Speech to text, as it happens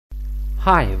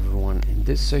Hi everyone, in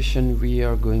this session we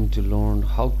are going to learn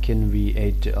how can we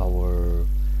add our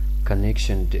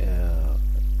connection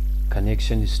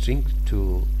string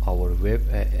to our web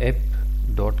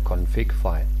app.config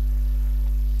file.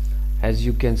 As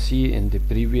you can see in the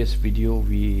previous video,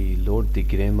 we load the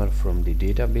grammar from the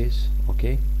database.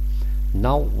 Okay,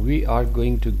 now we are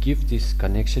going to give this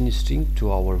connection string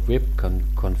to our web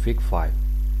config file.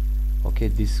 Okay,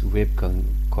 this web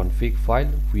config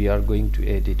file, we are going to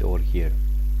add it over here.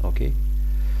 Okay,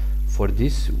 for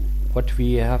this what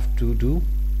we have to do,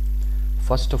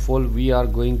 first of all we are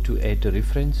going to add a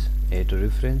reference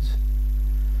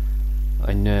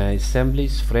in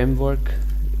assemblies framework.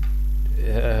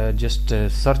 Just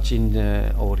search in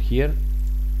over here,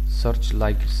 search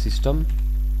like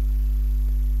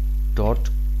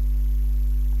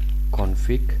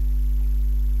system.config.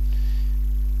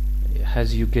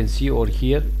 as you can see over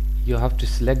here, you have to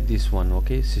select this one.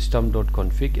 Okay,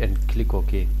 system.config, and click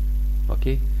OK.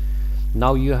 Okay,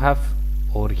 now you have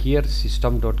over here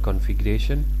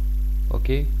system.configuration.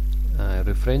 Okay,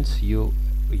 reference, you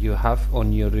have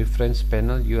on your reference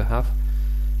panel, you have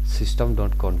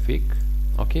system.config.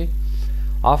 Okay,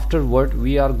 afterward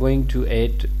we are going to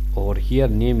add over here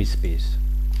namespace.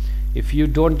 If you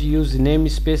don't use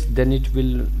namespace, then it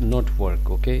will not work.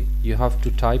 Okay, you have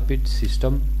to type it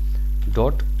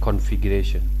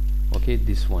system.configuration. Okay,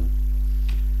 this one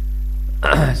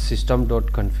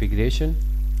system.configuration.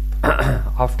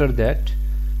 After that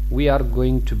we are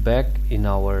going to back in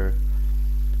our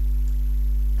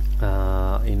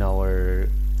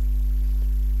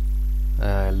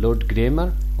load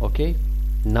grammar. Okay,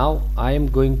 now I am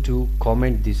going to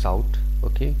comment this out.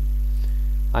 Okay,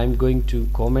 I am going to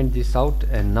comment this out,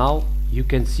 and now you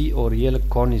can see over here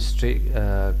con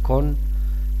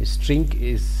string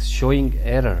is showing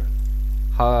error.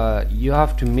 You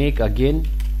have to make again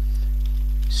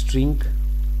string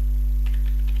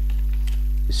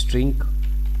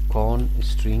con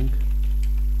string.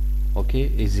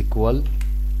 Okay, is equal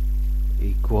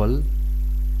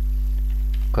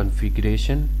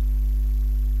configuration.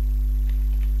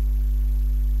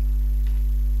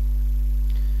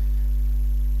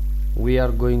 We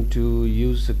are going to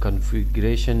use the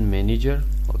configuration manager.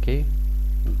 Okay,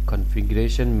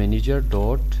 configuration manager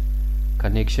dot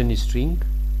connection string.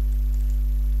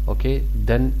 Okay,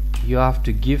 then you have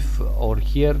to give over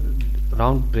here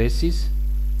round braces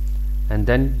and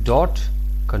then dot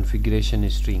configuration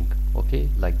string. Okay,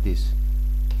 like this.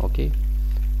 Okay,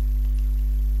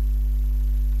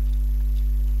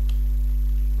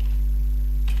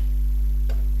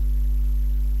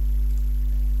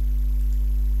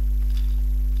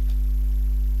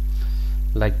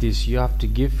 like this. You have to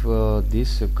give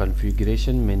this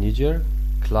configuration manager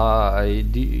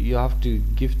you have to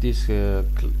give this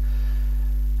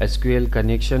SQL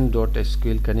connection dot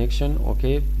SQL connection.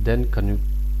 Okay, then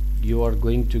you are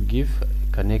going to give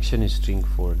connection string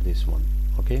for this one.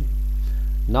 Okay,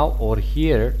 now over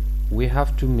here we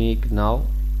have to make now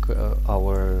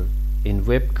our in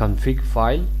web config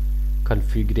file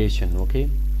configuration. Okay,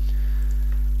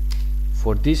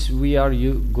 for this we are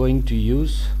going to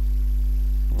use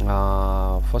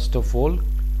first of all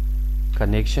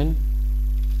connection,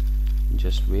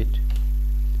 just wait,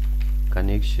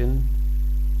 connection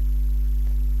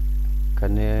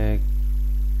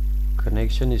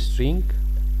string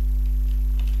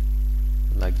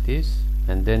like this,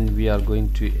 and then we are going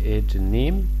to add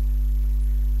name.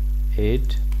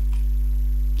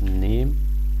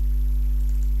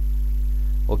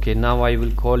 Okay, now I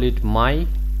will call it my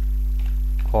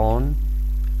con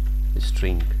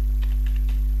string.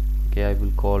 Okay, I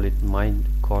will call it my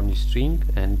con string,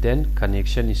 and then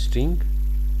connection string,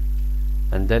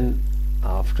 and then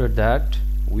after that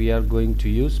we are going to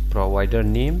use provider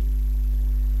name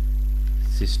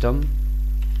system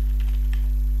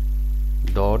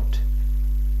dot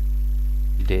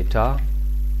data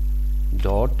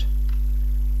dot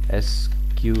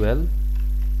SQL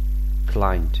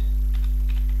client.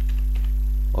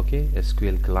 Okay,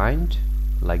 SQL client,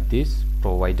 like this,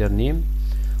 provider name.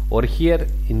 Or here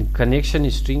in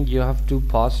connection string you have to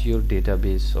pass your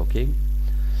database. Okay,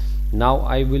 now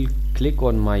I will click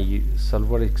on my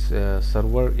server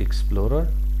explorer,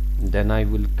 then I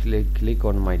will click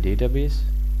on my database.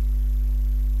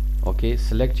 Okay,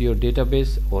 select your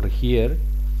database. Or here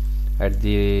at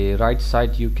the right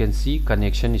side you can see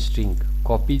connection string.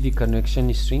 Copy the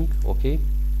connection string. Okay,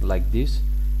 like this,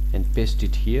 and paste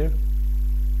it here.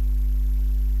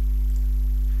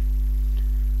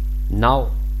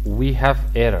 Now we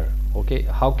have error. Okay,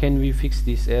 how can we fix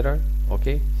this error?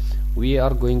 Okay, we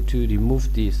are going to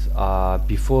remove this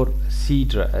before C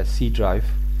drive.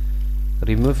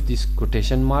 remove this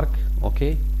quotation mark,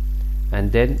 okay,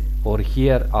 and then over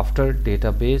here after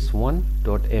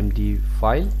database1.md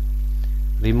file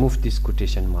remove this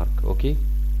quotation mark, okay,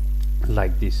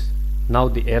 like this. Now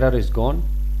the error is gone,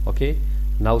 okay.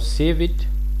 Now save it,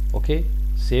 okay,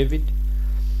 save it.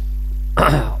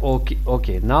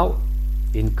 Okay, now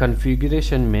in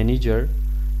configuration manager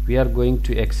we are going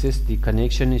to access the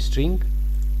connection string,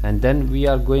 and then we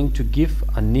are going to give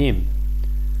a name.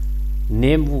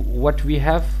 What we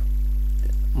have,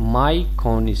 my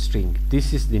con string,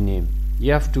 this is the name.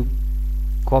 You have to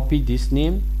copy this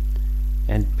name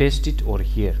and paste it over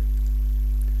here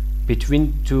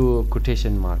between two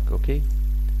quotation mark, okay.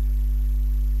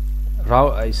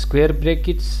 Square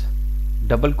brackets,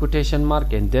 double quotation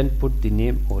mark, and then put the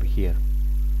name over here,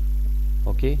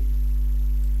 okay.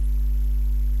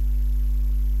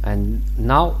 And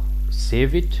now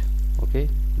save it, okay.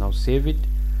 Now save it.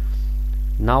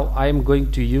 Now I am going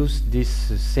to use this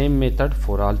same method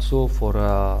for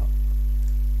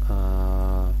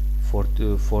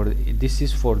this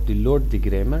is for the load the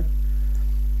grammar.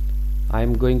 I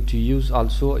am going to use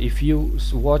also, if you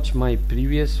watch my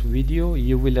previous video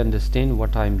you will understand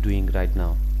what I am doing right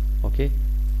now, okay.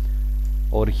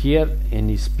 Or here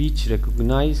in speech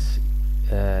recognized,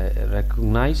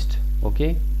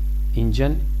 okay,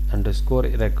 engine underscore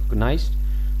recognized,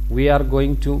 we are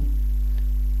going to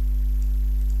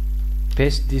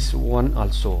paste this one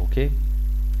also, okay,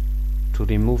 to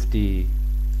remove the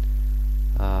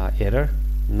error.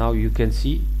 Now you can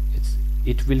see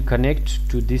it will connect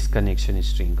to this connection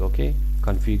string, okay.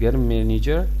 Configuration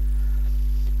manager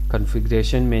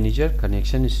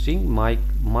connection string, my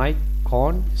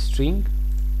con string,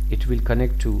 it will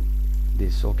connect to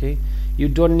this, okay. You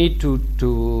don't need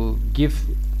to give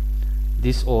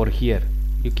this over here,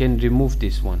 you can remove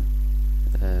this one,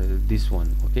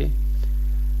 okay.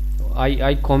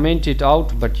 I comment it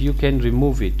out, but you can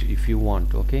remove it if you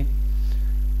want, okay.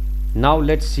 Now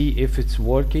let's see if it's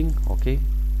working, okay.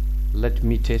 Let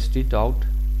me test it out.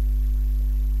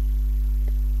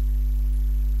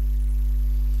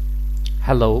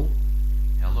 Hello.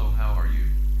 Hello, how are you?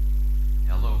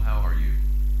 Hello, how are you?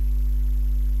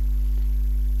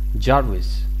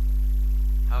 Jarvis.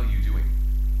 How you doing?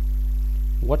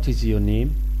 What is your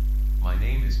name? My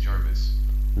name is Jarvis.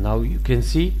 Now you can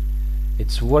see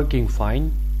it's working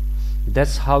fine.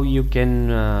 That's how you can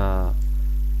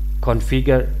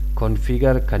configure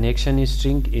connection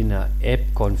string in a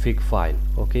App.config file,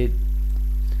 okay.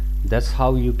 That's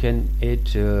how you can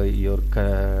add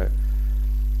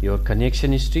your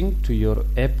connection string to your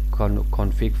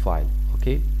App.config file,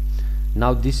 okay.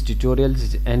 Now this tutorial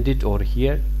is ended over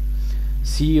here.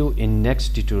 See you in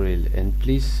next tutorial, and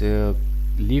please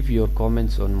leave your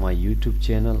comments on my YouTube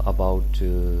channel about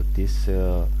this.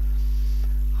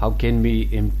 How can we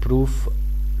improve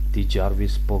the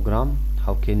Jarvis program?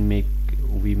 How can we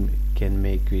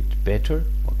make it better,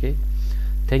 okay.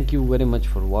 Thank you very much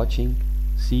for watching.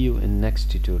 See you in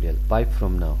next tutorial. Bye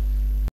from now.